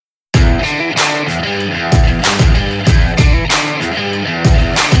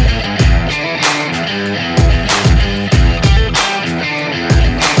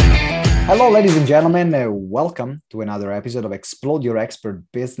Hello, ladies and gentlemen. Welcome to another episode of Explode Your Expert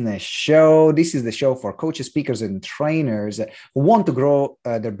Business Show. This is the show for coaches, speakers, and trainers who want to grow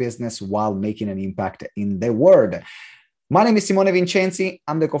their business while making an impact in the world. My name is Simone Vincenzi.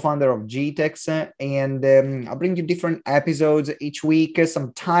 I'm the co-founder of GTEx, and I'll bring you different episodes each week.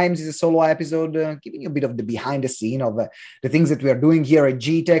 Sometimes it's a solo episode, giving you a bit of the behind the scene of the things that we are doing here at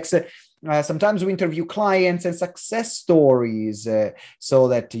GTEx. Sometimes we interview clients and success stories so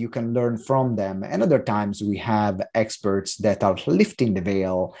that you can learn from them. And other times we have experts that are lifting the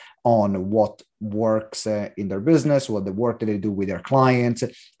veil on what works in their business, what the work that they do with their clients,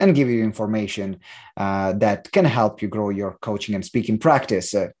 and give you information that can help you grow your coaching and speaking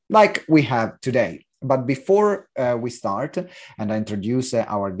practice like we have today. But before we start, and I introduce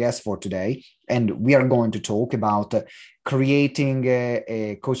our guest for today, and we are going to talk about creating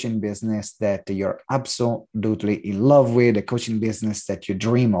a coaching business that you're absolutely in love with, a coaching business that you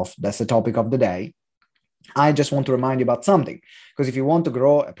dream of. That's the topic of the day. I just want to remind you about something, because if you want to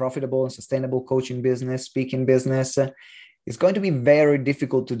grow a profitable and sustainable coaching business, speaking business, it's going to be very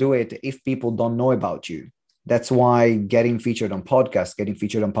difficult to do it if people don't know about you. That's why getting featured on podcasts, getting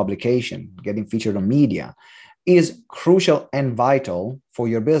featured on publication, getting featured on media is crucial and vital for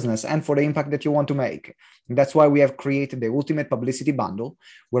your business and for the impact that you want to make. And that's why we have created the Ultimate Publicity Bundle,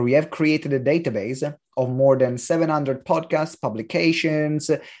 where we have created a database of more than 700 podcasts,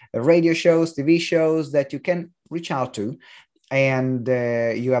 publications, radio shows, TV shows that you can reach out to. And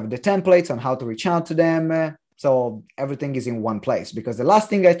you have the templates on how to reach out to them. So everything is in one place. Because the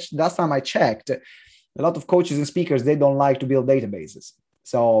last time I checked, a lot of coaches and speakers, they don't like to build databases.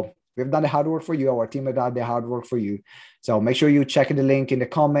 So we've done the hard work for you. Our team has done the hard work for you. So make sure you check the link in the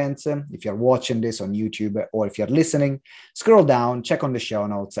comments. If you're watching this on YouTube or if you're listening, scroll down, check on the show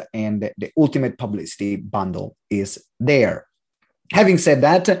notes, and the Ultimate Publicity Bundle is there. Having said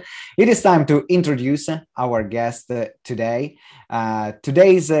that, it is time to introduce our guest today.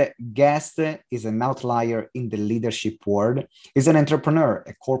 Today's guest is an outlier in the leadership world. He's an entrepreneur,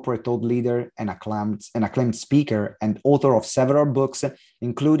 a corporate thought leader, an acclaimed speaker, and author of several books,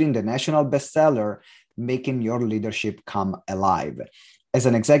 including the national bestseller, Making Your Leadership Come Alive. As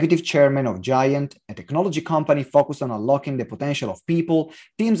an executive chairman of Giant, a technology company focused on unlocking the potential of people,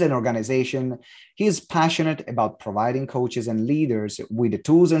 teams, and organizations, he is passionate about providing coaches and leaders with the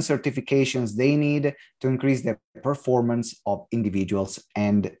tools and certifications they need to increase the performance of individuals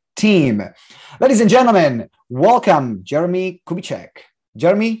and team. Ladies and gentlemen, welcome Jeremy Kubicek.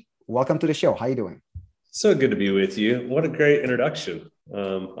 Jeremy, welcome to the show. How are you doing? So good to be with you. What a great introduction.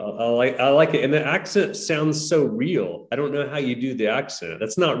 I like it. And the accent sounds so real. I don't know how you do the accent.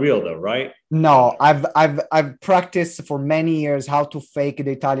 That's not real though, right? No, I've practiced for many years how to fake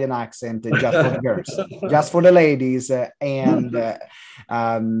the Italian accent just for the girls, just for the ladies. But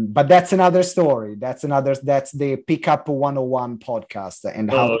that's another story. That's the Pickup 101 podcast and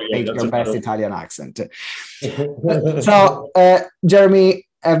how to make your best Italian accent. So, Jeremy,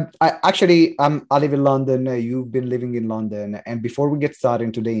 I live in London. You've been living in London. And before we get started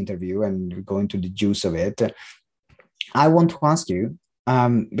into the interview and go into the juice of it, I want to ask you,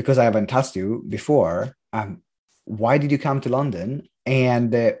 because I haven't asked you before, why did you come to London?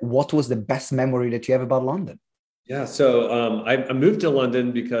 And what was the best memory that you have about London? Yeah, so I moved to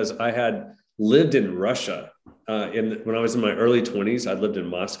London because I had lived in Russia. When I was in my early 20s, I'd lived in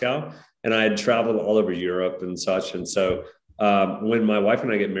Moscow and I had traveled all over Europe and such. And so when my wife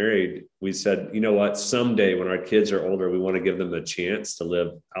and I get married, we said, you know what, someday when our kids are older, we want to give them a chance to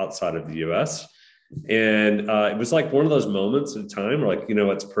live outside of the US. And it was like one of those moments at a time where like, you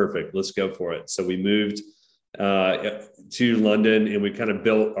know, it's perfect. Let's go for it. So we moved to London and we kind of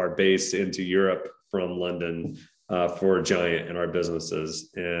built our base into Europe from London for Giant and our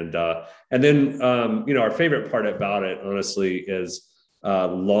businesses. And then, you know, our favorite part about it, honestly, is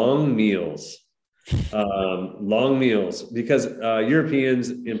long meals. Because Europeans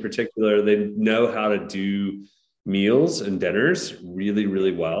in particular, they know how to do meals and dinners really,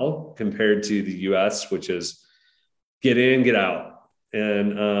 really well compared to the US, which is get in, get out.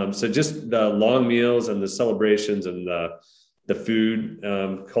 And so just the long meals and the celebrations and the food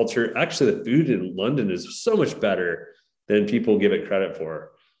culture. Actually, the food in London is so much better than people give it credit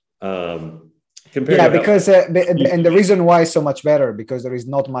for. Because and the reason why it's so much better because there is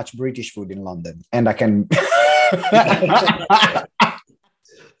not much British food in London, and I can.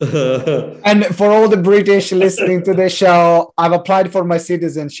 And for all the British listening to the show, I've applied for my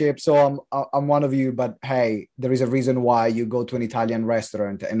citizenship, so I'm one of you. But hey, there is a reason why you go to an Italian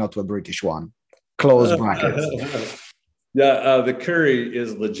restaurant and not to a British one. Close brackets. Yeah, the curry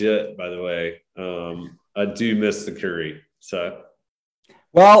is legit, by the way. I do miss the curry. So,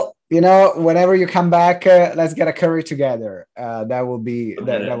 well, whenever you come back, let's get a curry together. That will be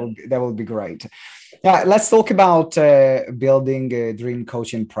great. Yeah, let's talk about building a dream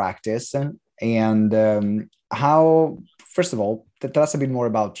coaching practice and how. First of all, tell us a bit more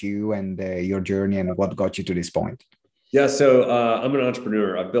about you and your journey and what got you to this point. Yeah, so I'm an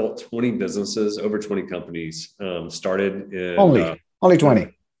entrepreneur. I built 20 businesses, over 20 companies. Started in only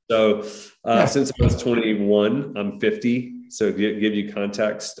 20. So since I was 21, I'm 50. So give you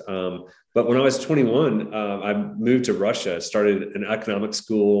context. But when I was 21, I moved to Russia, started an economic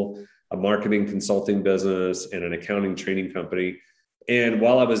school, a marketing consulting business, and an accounting training company. And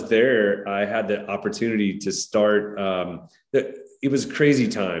while I was there, I had the opportunity to start. It was a crazy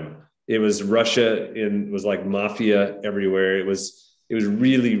time. It was Russia, and it was like mafia everywhere. It was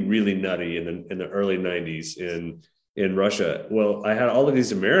really, really nutty in the early 90s in Russia. Well, I had all of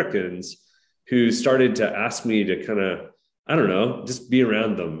these Americans who started to ask me to kind of, I don't know, just be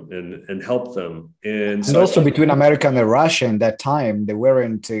around them and help them. And so also between America and Russia in that time, they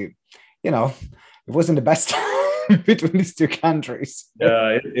weren't, it wasn't the best time between these two countries.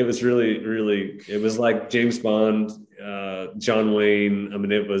 Yeah, it was really, really, it was like James Bond, John Wayne. I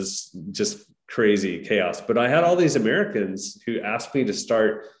mean, it was just crazy chaos. But I had all these Americans who asked me to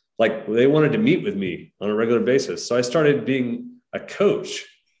start, like they wanted to meet with me on a regular basis. So I started being a coach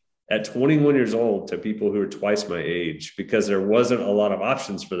at 21 years old to people who were twice my age because there wasn't a lot of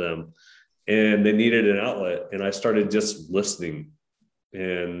options for them and they needed an outlet. And I started just listening.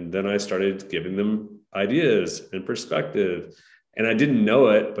 And then I started giving them ideas and perspective. And I didn't know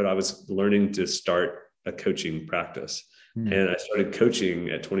it, but I was learning to start a coaching practice. And I started coaching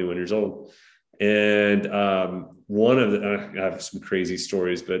at 21 years old. And I have some crazy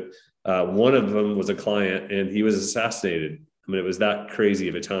stories, but one of them was a client and he was assassinated. I mean, it was that crazy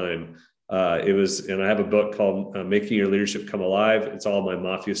of a time. And I have a book called Making Your Leadership Come Alive. It's all my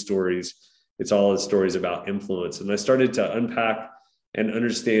mafia stories. It's all the stories about influence. And I started to unpack and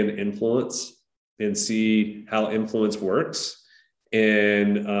understand influence and see how influence works.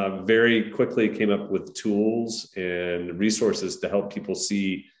 And very quickly came up with tools and resources to help people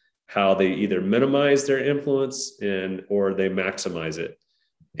see how they either minimize their influence or they maximize it.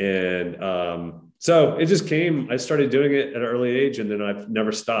 And so it just came, I started doing it at an early age and then I've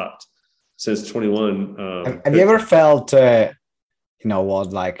never stopped since 21. Have you ever felt,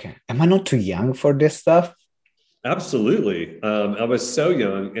 like, am I not too young for this stuff? Absolutely. I was so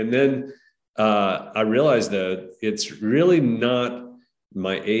young. And then I realized that it's really not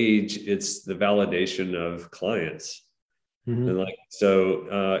my age, it's the validation of clients. And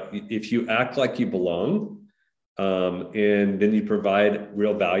if you act like you belong, and then you provide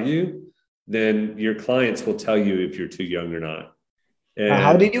real value, then your clients will tell you if you're too young or not. And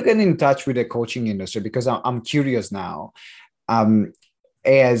how did you get in touch with the coaching industry? Because I'm curious now.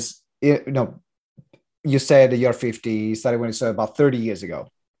 As you said you're 50, you started when you started about 30 years ago,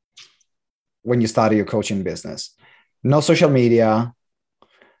 when you started your coaching business. No social media.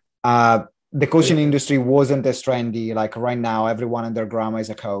 The coaching industry wasn't as trendy. Like right now, everyone and their grandma is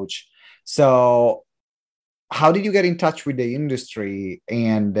a coach. So how did you get in touch with the industry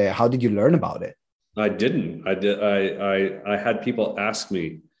and how did you learn about it? I didn't. I had people ask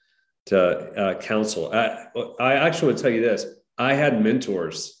me to counsel. I actually would tell you this. I had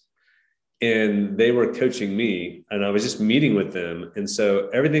mentors and they were coaching me and I was just meeting with them. And so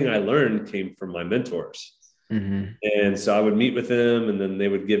everything I learned came from my mentors. And so I would meet with them and then they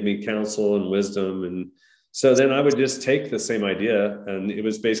would give me counsel and wisdom. And so then I would just take the same idea. And it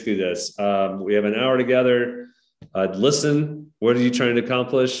was basically this, we have an hour together. I'd listen. What are you trying to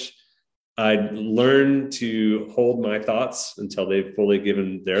accomplish? I'd learn to hold my thoughts until they've fully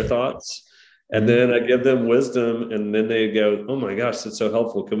given their thoughts. And then I give them wisdom and then they go, oh my gosh, that's so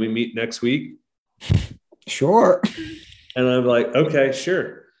helpful. Can we meet next week? Sure. And I'm like, okay,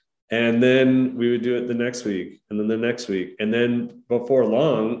 sure. And then we would do it the next week and then the next week. And then before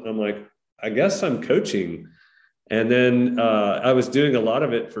long, I'm like, I guess I'm coaching. And then I was doing a lot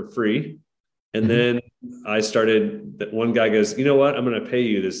of it for free. And then I started, one guy goes, you know what? I'm going to pay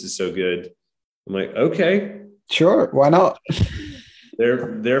you. This is so good. I'm like, okay. Sure. Why not?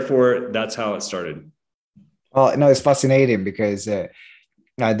 Therefore, that's how it started. Well, no, it's fascinating because the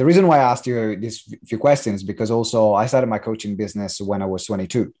reason why I asked you these few questions, because also I started my coaching business when I was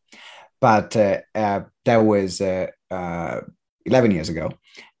 22, but that was 11 years ago.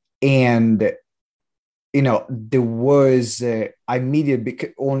 And, there was, I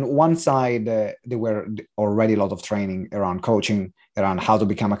immediately, on one side, there were already a lot of training around coaching, around how to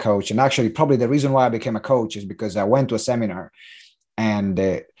become a coach. And actually, probably the reason why I became a coach is because I went to a seminar and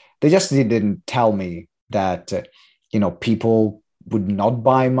they just didn't tell me that, people would not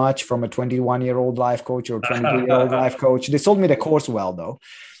buy much from a 21-year-old life coach or 22-year-old life coach. They sold me the course well, though.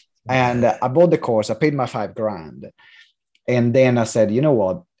 And I bought the course. I paid my $5,000. And then I said, you know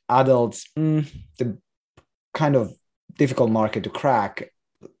what? Adults, the kind of difficult market to crack.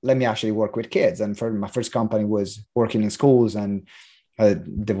 Let me actually work with kids. And for my first company was working in schools, and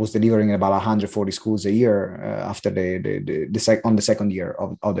that was delivering about 140 schools a year after on the second year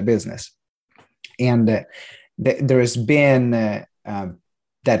of the business. And there has been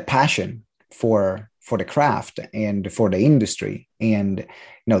that passion for the craft and for the industry, and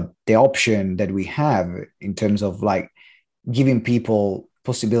the option that we have in terms of like giving people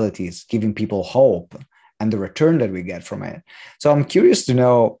possibilities, giving people hope, and the return that we get from it. So I'm curious to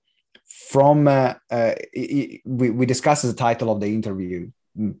know, from we discussed the title of the interview,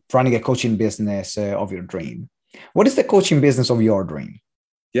 running a coaching business of your dream. What is the coaching business of your dream?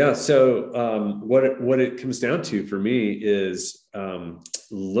 Yeah. So what it comes down to for me is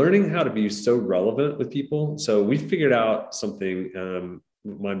learning how to be so relevant with people. So we figured out something,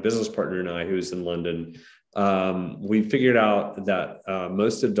 my business partner and I, who's in London, we figured out that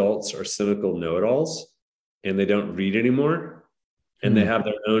most adults are cynical know-it-alls, and they don't read anymore, and they have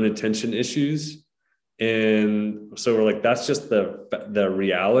their own attention issues. And so we're like, that's just the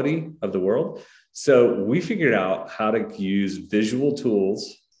reality of the world. So we figured out how to use visual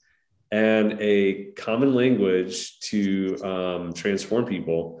tools and a common language to transform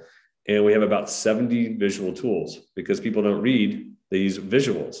people. And we have about 70 visual tools, because people don't read, they use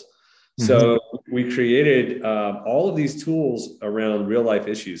visuals. So we created all of these tools around real life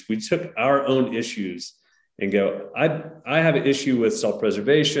issues. We took our own issues and go, I have an issue with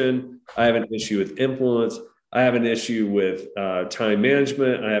self-preservation. I have an issue with influence. I have an issue with time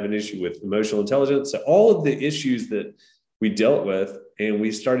management. I have an issue with emotional intelligence. So all of the issues that we dealt with, and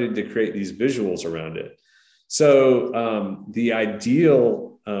we started to create these visuals around it. So the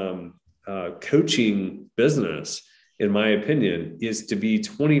ideal coaching business, in my opinion, is to be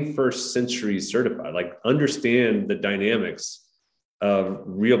 21st century certified, like understand the dynamics of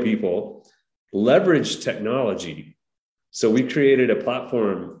real people, leverage technology. So we created a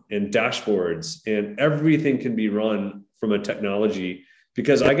platform and dashboards, and everything can be run from a technology,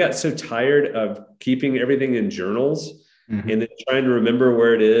 because I got so tired of keeping everything in journals and then trying to remember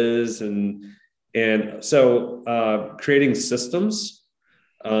where it is. And so creating systems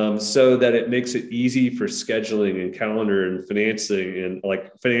so that it makes it easy for scheduling and calendar and financing and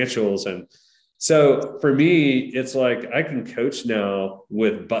like financials. And so for me, it's like I can coach now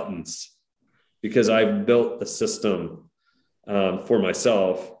with buttons, because I built a system for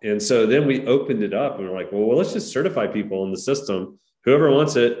myself. And so then we opened it up, and we're like, well, let's just certify people in the system. Whoever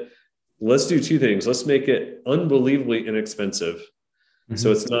wants it, let's do two things. Let's make it unbelievably inexpensive.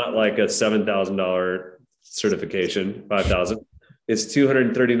 So it's not like a $7,000 certification, $5,000. It's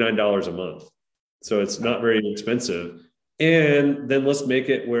 $239 a month. So it's not very expensive. And then let's make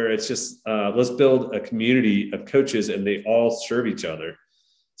it where it's just, let's build a community of coaches, and they all serve each other.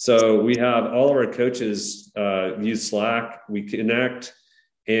 So we have all of our coaches use Slack, we connect,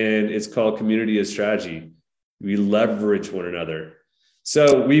 and it's called Community as Strategy. We leverage one another.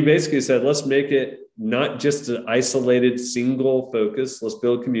 So we basically said, let's make it not just an isolated single focus. Let's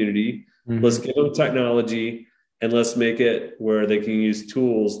build community. Let's give them technology, and let's make it where they can use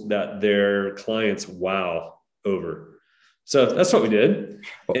tools that their clients wow over. So that's what we did.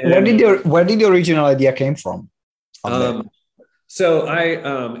 And where did the original idea came from? So I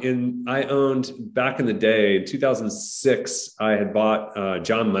owned, back in the day, in 2006, I had bought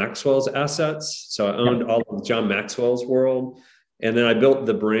John Maxwell's assets. So I owned all of John Maxwell's world. And then I built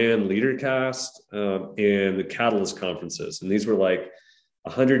the brand LeaderCast and the Catalyst conferences. And these were like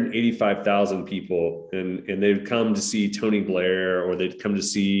 185,000 people. And they'd come to see Tony Blair, or they'd come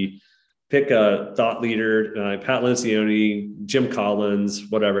to pick a thought leader, Pat Lencioni, Jim Collins,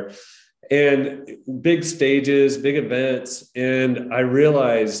 whatever. And big stages, big events. And I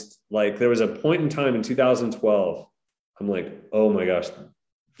realized, like, there was a point in time in 2012, I'm like, oh my gosh,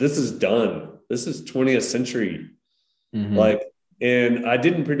 this is done. This is 20th century. And I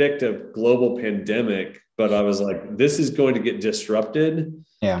didn't predict a global pandemic, but I was like, this is going to get disrupted.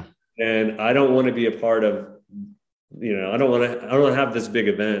 Yeah. And I don't want to be a part of, I don't want to have this big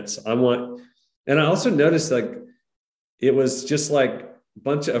events. And I also noticed, like, it was just like a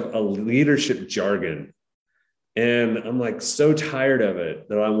bunch of a leadership jargon. And I'm like so tired of it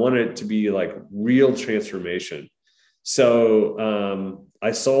that I want it to be like real transformation. So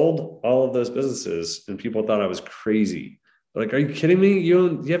I sold all of those businesses, and people thought I was crazy. Like, are you kidding me?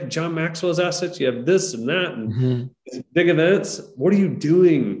 You have John Maxwell's assets, you have this and that, and big events. What are you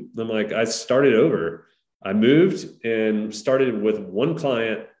doing? I'm like, I started over. I moved and started with one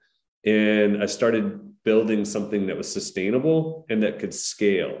client, and I started building something that was sustainable and that could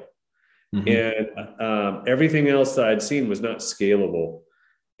scale. Mm-hmm. And everything else that I'd seen was not scalable.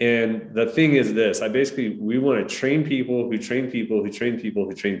 And the thing is this, we want to train people who train people who train people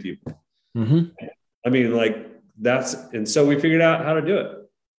who train people. Mm-hmm. I mean, like and so we figured out how to do it.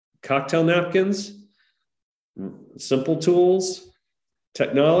 Cocktail napkins, simple tools,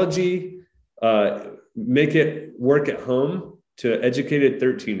 technology, make it work at home to an educated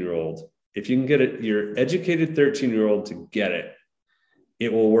 13-year-old. If you can get your educated 13-year-old to get it,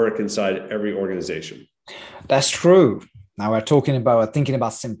 it will work inside every organization. That's true. Now we're thinking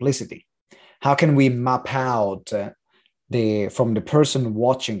about simplicity. How can we map out from the person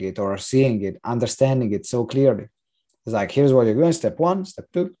watching it or seeing it, understanding it so clearly? It's like, here's what you're doing, step 1, step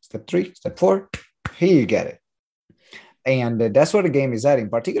 2, step 3, step 4, here you get it. And that's where the game is at, in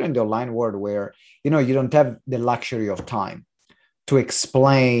particular in the online world where, you don't have the luxury of time to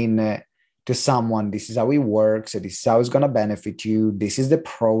explain to someone, this is how it works, this is how it's going to benefit you, this is the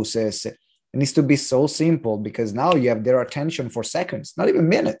process. It needs to be so simple because now you have their attention for seconds, not even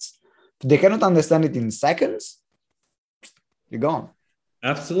minutes. If they cannot understand it in seconds, you're gone.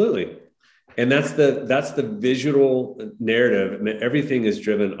 Absolutely. And that's the visual narrative. I mean, everything is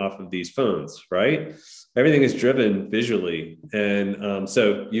driven off of these phones, right? Everything is driven visually. And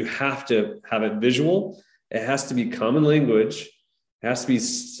so you have to have it visual. It has to be common language. It has to be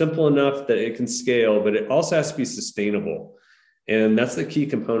simple enough that it can scale, but it also has to be sustainable. And that's the key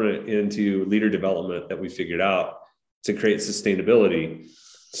component into leader development that we figured out to create sustainability.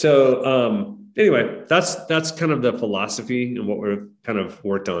 So anyway, that's kind of the philosophy and what we're kind of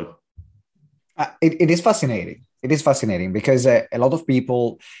worked on. It is fascinating. It is fascinating because a lot of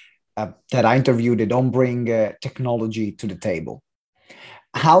people that I interview, they don't bring technology to the table.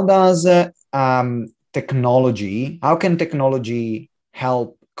 How does how can technology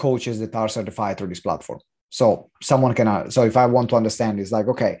help coaches that are certified through this platform? So so if I want to understand, it's like,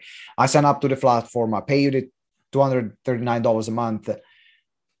 okay, I sign up to the platform, I pay you the $239 a month.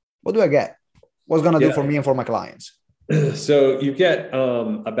 What do I get? What's going to do for me and for my clients? So you get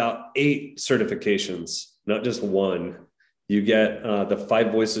about 8 certifications, not just one. You get the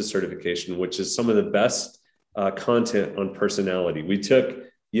 5 Voices certification, which is some of the best content on personality. We took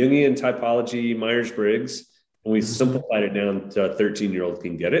Jungian typology, Myers-Briggs, and we simplified it down to a 13-year-old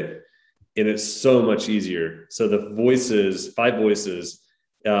can get it. And it's so much easier. So the 5 Voices,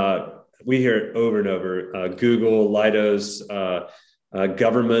 we hear it over and over. Google, Leidos,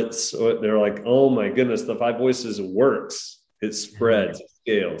 governments, they're like, oh my goodness, the 5 Voices works. It spreads, it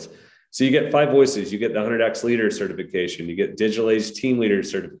scales. So you get 5 Voices, you get the 100X leader certification, you get digital age team leader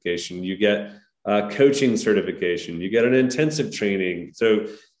certification, you get coaching certification, you get an intensive training. So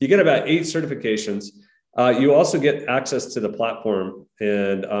you get about 8 certifications. You also get access to the platform,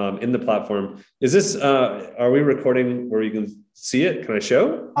 and in the platform, is this, are we recording where you can see it? Can I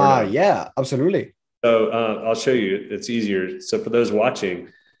show? Yeah, absolutely. So I'll show you, it's easier. So for those watching,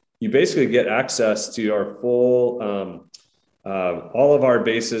 you basically get access to our full, all of our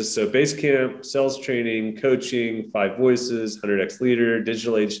bases. So Basecamp, sales training, coaching, 5 Voices, 100X leader,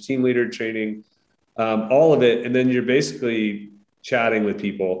 digital age team leader training, all of it. And then you're basically chatting with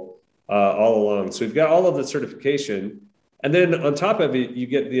people all along. So we've got all of the certification. And then on top of it, you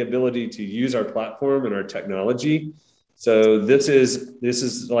get the ability to use our platform and our technology. So this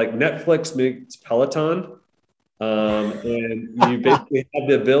is like Netflix meets Peloton. And you basically have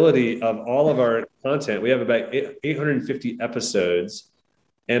the ability of all of our content. We have about 850 episodes.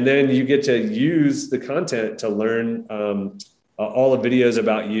 And then you get to use the content to learn all the videos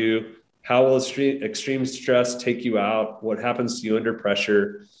about you. How will extreme stress take you out? What happens to you under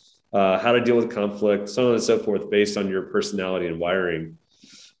pressure? How to deal with conflict, so on and so forth, based on your personality and wiring.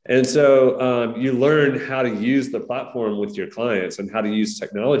 And so you learn how to use the platform with your clients and how to use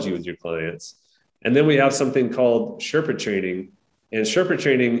technology with your clients. And then we have something called Sherpa training. And Sherpa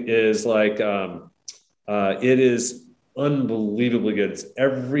training is like, it is unbelievably good. It's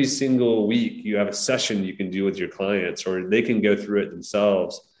every single week you have a session you can do with your clients, or they can go through it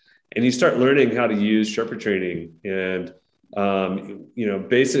themselves. And you start learning how to use Sherpa training and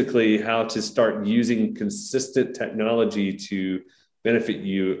basically how to start using consistent technology to benefit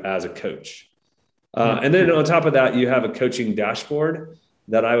you as a coach. And then on top of that, you have a coaching dashboard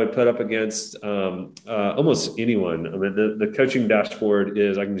that I would put up against almost anyone. I mean, the coaching dashboard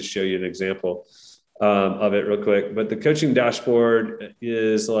is, I can just show you an example of it real quick, but the coaching dashboard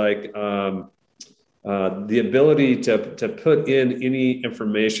is like the ability to put in any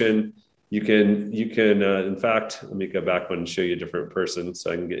information. You can, in fact, let me go back one and show you a different person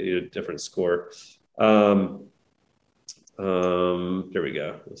so I can get you a different score. There we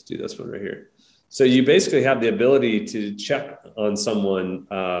go. Let's do this one right here. So you basically have the ability to check on someone.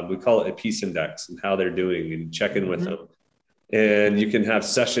 We call it a peace index and how they're doing, and check in with them. And you can have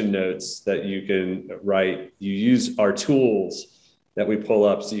session notes that you can write. You use our tools that we pull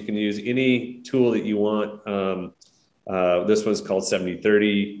up. So you can use any tool that you want. This one's called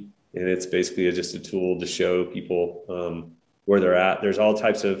 70/30, and it's basically just a tool to show people where they're at. There's all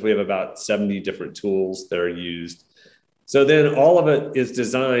types of, we have about 70 different tools that are used. So then all of it is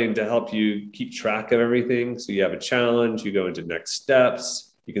designed to help you keep track of everything. So you have a challenge, you go into next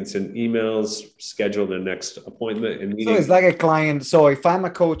steps, you can send emails, schedule the next appointment and meeting. So it's like a client. So if I'm a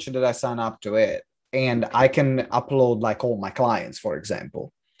coach that I sign up to it, and I can upload like all my clients, for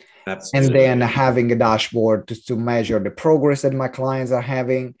example, absolutely, and then having a dashboard to measure the progress that my clients are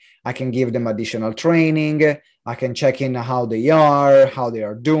having. I can give them additional training. I can check in how they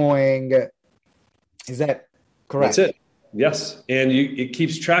are doing. Is that correct? That's it. Yes. And it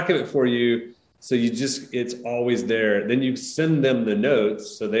keeps track of it for you. So it's always there. Then you send them the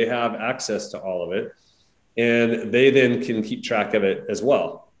notes so they have access to all of it, and they then can keep track of it as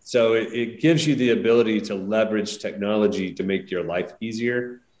well. So it gives you the ability to leverage technology to make your life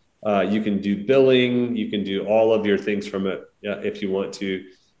easier. You can do billing, you can do all of your things from it if you want to,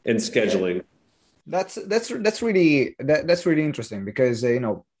 and scheduling. That's really interesting, because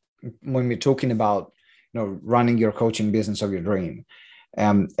when we're talking about running your coaching business of your dream,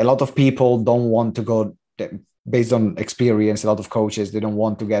 a lot of people don't want to go, based on experience. A lot of coaches, they don't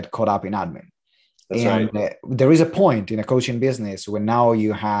want to get caught up in admin. That's and right. There is a point in a coaching business when now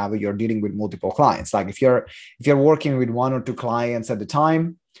you're dealing with multiple clients. Like if you're working with one or two clients at the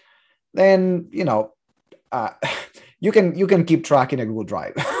time, then you can keep track in a Google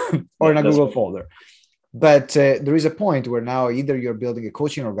Drive or in a Google folder. But there is a point where now either you're building a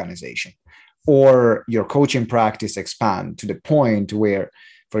coaching organization or your coaching practice expand to the point where,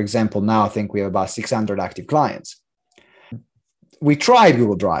 for example, now I think we have about 600 active clients. We tried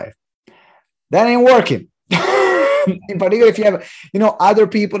Google Drive. That ain't working. In particular, if you have, other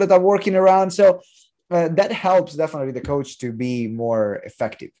people that are working around. So that helps definitely the coach to be more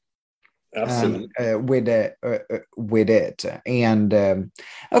effective. Absolutely. With it. And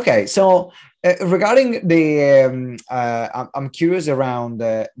okay, so regarding the, I'm curious around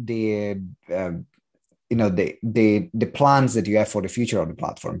the plans that you have for the future of the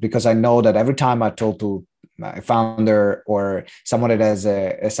platform, because I know that every time I talk to a founder or someone that has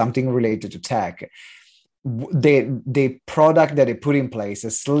something related to tech, the product that they put in place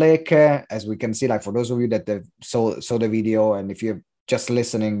is slick, as we can see. Like for those of you that saw the video, and if you're just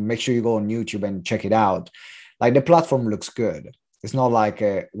listening, make sure you go on YouTube and check it out. Like the platform looks good. It's not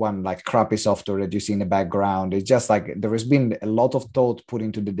like one like crappy software that you see in the background. It's just like there has been a lot of thought put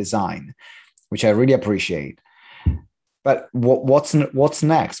into the design, which I really appreciate. But what's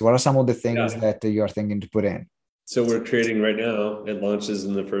next? What are some of the things that you're thinking to put in? So we're creating right now. It launches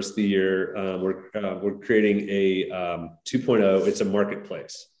in the first of the year. We're creating a 2.0. It's a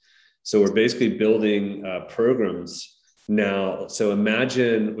marketplace. So we're basically building programs now. So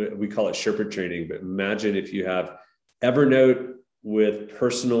imagine, we call it Sherpa training, but imagine if you have Evernote with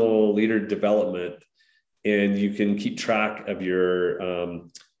personal leader development, and you can keep track of your own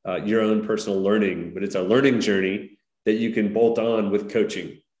personal learning, but it's a learning journey that you can bolt on with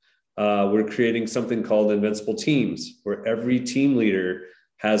coaching. We're creating something called Invincible Teams, where every team leader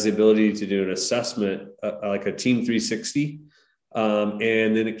has the ability to do an assessment, like a Team 360.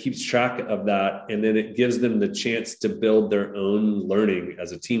 And then it keeps track of that. And then it gives them the chance to build their own learning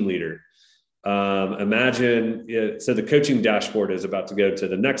as a team leader. Imagine it, so the coaching dashboard is about to go to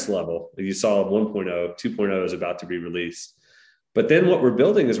the next level. You saw 1.0, 2.0 is about to be released. But then what we're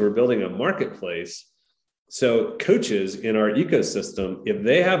building is we're building a marketplace. So coaches in our ecosystem, if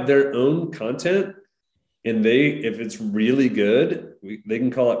they have their own content and if it's really good, they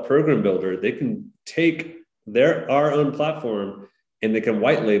can call it Program Builder. They can take our own platform and they can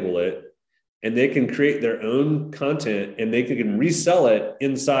white label it, and they can create their own content and they can resell it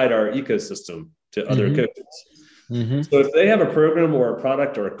inside our ecosystem to other coaches. Mm-hmm. So if they have a program or a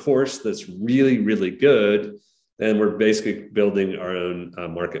product or a course that's really, really good, then we're basically building our own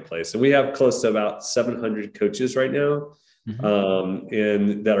marketplace. And we have close to about 700 coaches right now,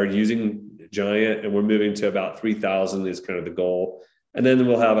 and that are using Giant, and we're moving to about 3,000 is kind of the goal. And then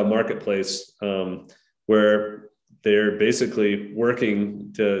we'll have a marketplace where they're basically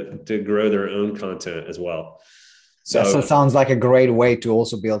working to grow their own content as well. So it sounds like a great way to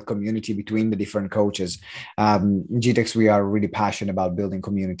also build community between the different coaches. GTEx, we are really passionate about building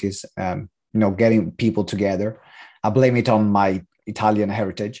communities, getting people together. I blame it on my Italian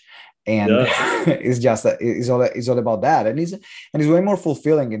heritage. And it's all about that, and it's way more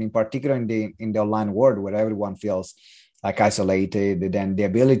fulfilling, and in particular in the online world where everyone feels like isolated, then the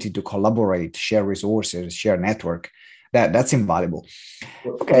ability to collaborate, share resources, share network, that's invaluable.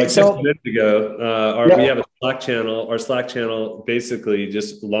 Okay, so just a minute ago, we have a Slack channel. Our Slack channel basically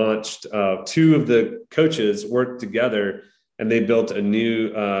just launched. Two of the coaches worked together, and they built a new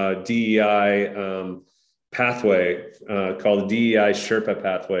DEI pathway called the DEI Sherpa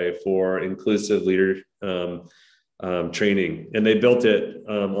pathway for inclusive leader training. And they built it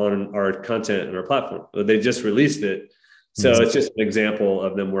on our content and our platform. They just released it. So it's just an example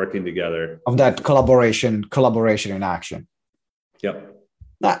of them working together. Of that collaboration in action. Yep.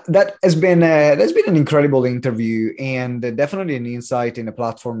 That has been an incredible interview, and definitely an insight in a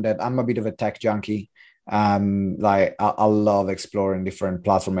platform that I'm a bit of a tech junkie. Like I love exploring different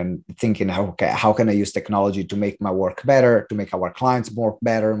platforms and thinking, how can I use technology to make my work better, to make our clients more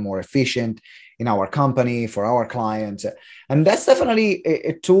efficient in our company, for our clients. And that's definitely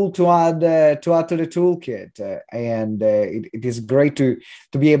a tool to add to the toolkit. And it is great to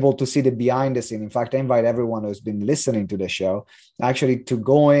be able to see the behind the scene. In fact, I invite everyone who's been listening to the show actually to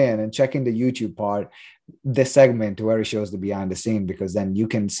go in and check in the YouTube part, the segment where it shows the behind the scene, because then you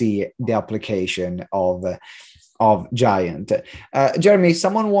can see the application of Giant. Jeremy,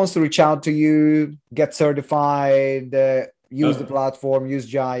 someone wants to reach out to you, get certified, use the platform, use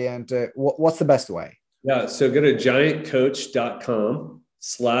Giant. What's the best way? Yeah, so go to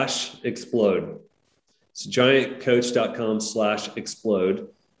giantcoach.com/explode. So giantcoach.com/explode.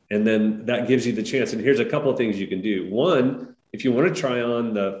 And then that gives you the chance. And here's a couple of things you can do. One, if you want to try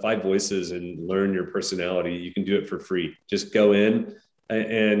on the 5 voices and learn your personality, you can do it for free. Just go in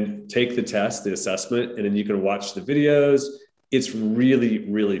and take the test, the assessment, and then you can watch the videos. It's really,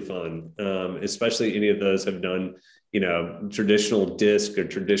 really fun. Especially any of those have done, traditional DISC or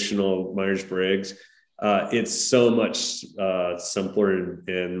traditional Myers-Briggs. It's so much simpler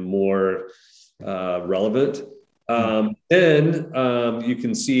and more relevant. Then you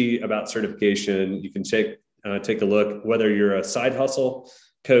can see about certification. You can take a look whether you're a side hustle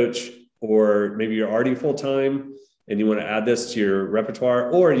coach, or maybe you're already full-time and you want to add this to your repertoire,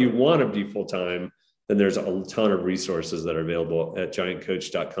 or you want to be full-time. Then there's a ton of resources that are available at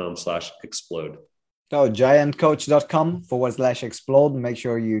giantcoach.com/explode. So giantcoach.com/explode. Make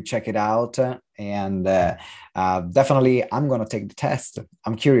sure you check it out. And definitely, I'm going to take the test.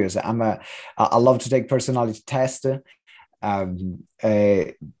 I'm curious. I love to take personality tests.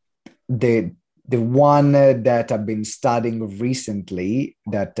 The one that I've been studying recently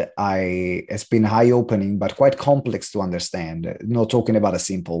that has been eye-opening, but quite complex to understand. Not talking about a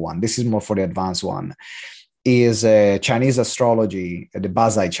simple one. This is more for the advanced one. Is Chinese astrology, the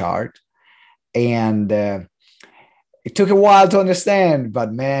Bazai chart. And it took a while to understand,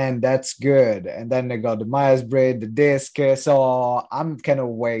 but man, that's good. And then they got the Myers-Briggs, the DISC. So I'm kind of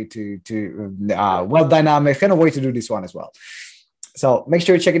way to dynamic, kind of way to do this one as well. So make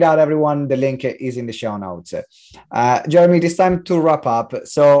sure you check it out, everyone. The link is in the show notes. Jeremy, it's time to wrap up.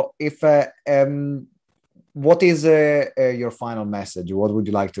 So what is your final message? What would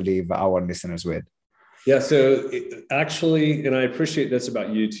you like to leave our listeners with? Yeah, so actually, and I appreciate this about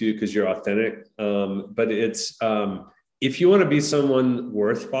you too, because you're authentic, but it's, if you want to be someone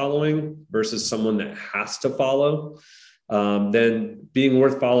worth following versus someone that has to follow, then being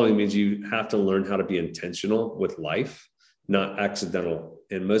worth following means you have to learn how to be intentional with life, not accidental.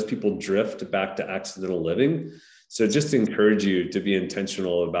 And most people drift back to accidental living. So just encourage you to be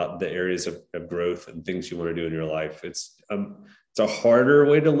intentional about the areas of growth and things you want to do in your life. It's a harder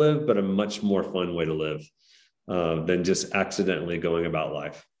way to live, but a much more fun way to live than just accidentally going about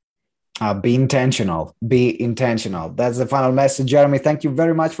life. Be intentional. Be intentional. That's the final message. Jeremy, thank you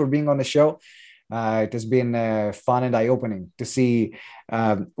very much for being on the show. It has been fun and eye-opening to see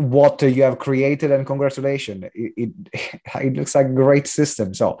what you have created, and congratulations. It looks like a great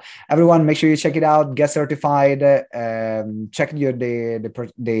system. So everyone, make sure you check it out, get certified, check the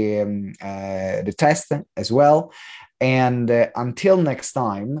test as well. And until next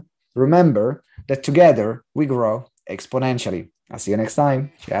time, remember that together we grow exponentially. I'll see you next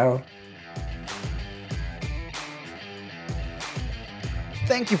time. Ciao.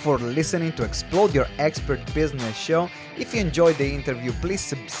 Thank you for listening to Explode Your Expert Business Show. If you enjoyed the interview, please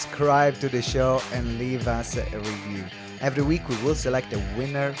subscribe to the show and leave us a review. Every week we will select a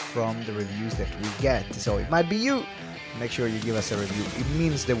winner from the reviews that we get. So it might be you. Make sure you give us a review. It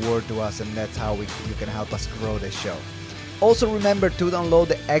means the world to us, and that's how you can help us grow the show. Also remember to download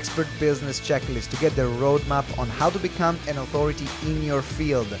the Expert Business Checklist to get the roadmap on how to become an authority in your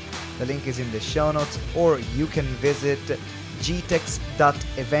field. The link is in the show notes, or you can visit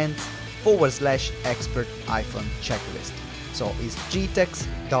gtex.events/expert-checklist. So it's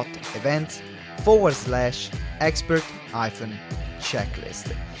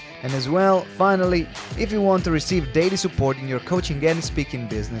gtex.events/expert-checklist. And as well, finally, if you want to receive daily support in your coaching and speaking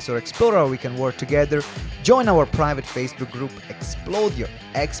business or explore how we can work together, join our private Facebook group, Explode Your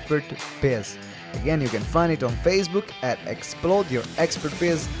Expert Biz. Again, you can find it on Facebook at Explode Your Expert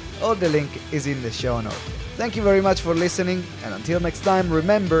Biz, or the link is in the show notes. Thank you very much for listening, and until next time,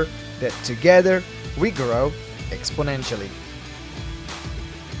 remember that together we grow exponentially.